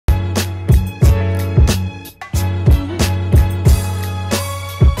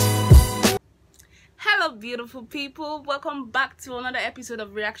beautiful people. Welcome back to another episode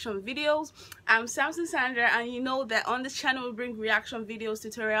of reaction videos. I'm Sampson Sandra, and you know that on this channel we bring reaction videos,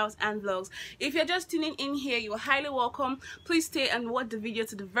 tutorials and vlogs. If you're just tuning in here, you're highly welcome. Please stay and watch the video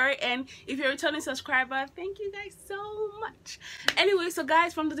to the very end. If you're a returning subscriber, thank you guys so much. Anyway, so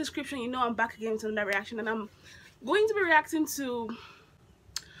guys, from the description, you know I'm back again with another reaction, and I'm going to be reacting to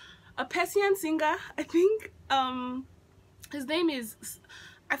a Persian singer. I think his name is,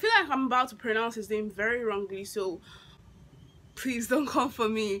 I feel like I'm about to pronounce his name very wrongly, so please don't come for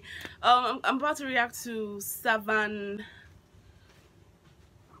me. I'm about to react to Sirvan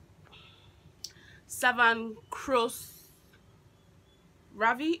Khosravi.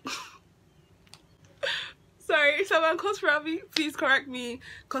 Sorry, Sandra Khosravi, please correct me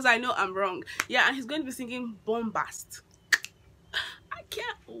because I know I'm wrong. Yeah, and he's going to be singing Bonbast. I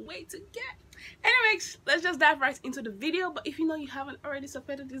can't wait to get. Anyways, let's just dive right into the video. But if you know you haven't already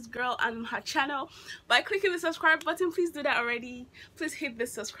supported this girl and her channel by clicking the subscribe button, please do that already. Please hit the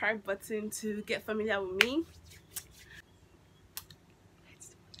subscribe button to get familiar with me.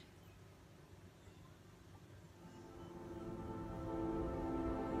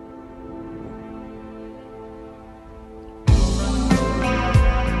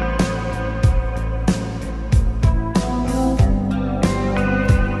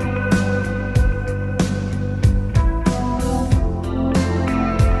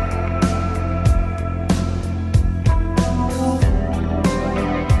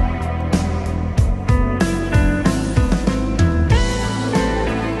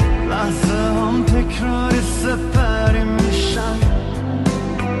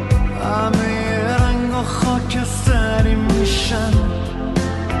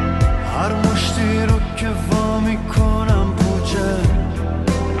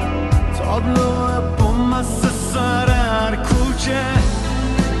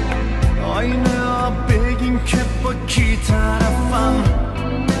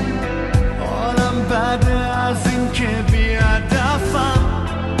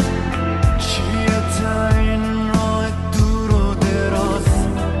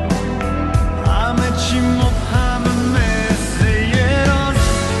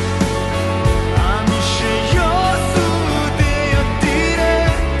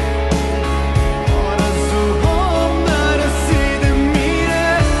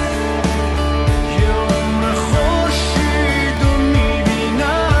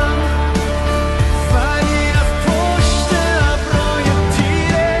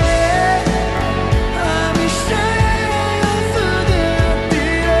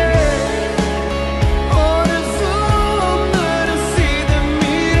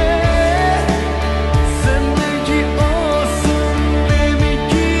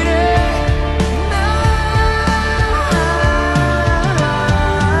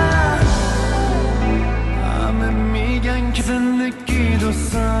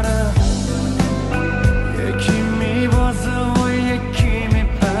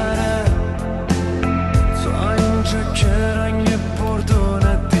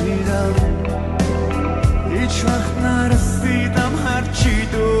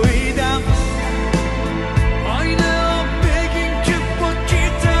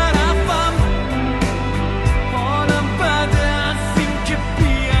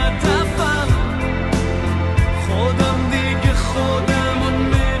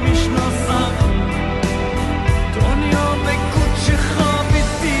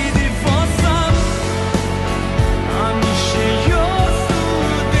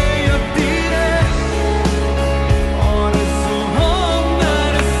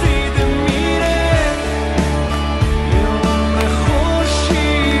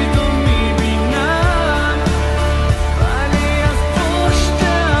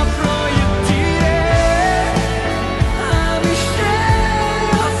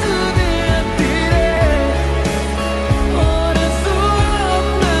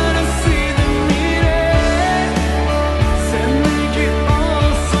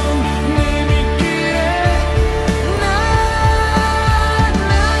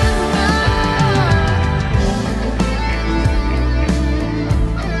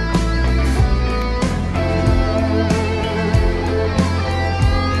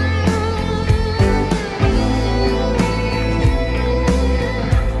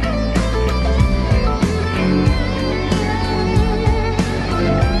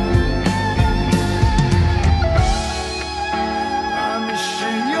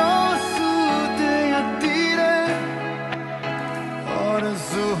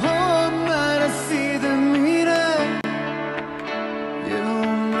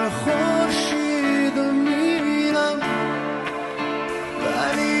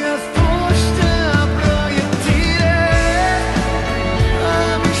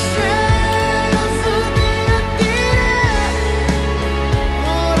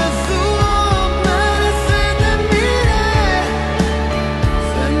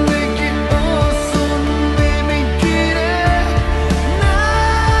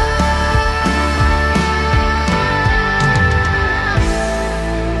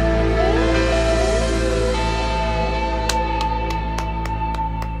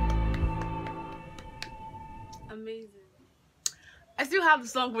 have the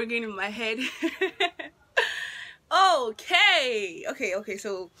song ringing in my head. Okay,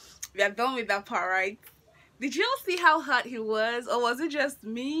 so we are done with that part, right? Did you all see how hot he was, or was it just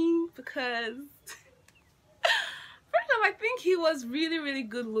me? Because first off, I think he was really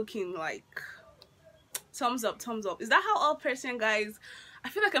good looking. Like, thumbs up, thumbs up. Is that how all Persian guys, I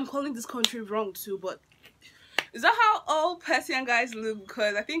feel like I'm calling this country wrong too, but is that how all Persian guys look?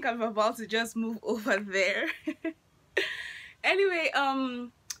 Because I think I'm about to just move over there. Anyway,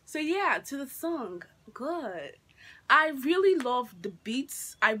 so yeah, to the song. Good. I really love the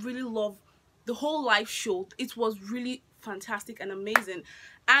beats. I really love the whole live show. It was really fantastic and amazing.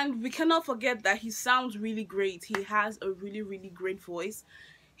 And we cannot forget that he sounds really great. He has a really great voice.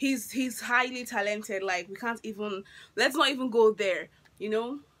 He's highly talented. Like, we can't even, let's not even go there, you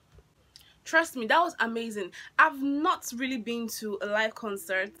know. Trust me, that was amazing. I've not really been to a live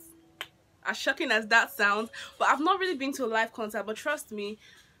concert, as shocking as that sounds, but I've not really been to a live concert. But trust me,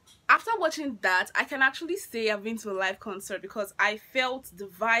 after watching that, I can actually say I've been to a live concert, because I felt the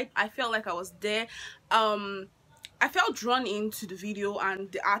vibe. I felt like I was there. I felt drawn into the video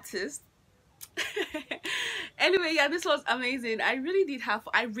and the artist. Anyway, yeah, this was amazing. I really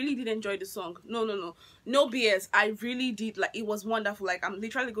did enjoy the song. No BS. I really did. Like, it was wonderful. Like, I'm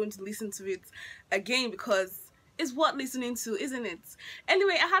literally going to listen to it again, because it's worth listening to, isn't it?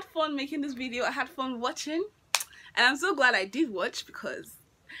 Anyway, I had fun making this video. I had fun watching, and I'm so glad I did watch, because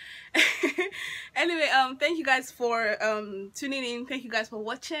anyway, thank you guys for tuning in. Thank you guys for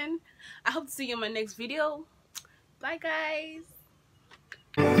watching. I hope to see you in my next video. Bye guys.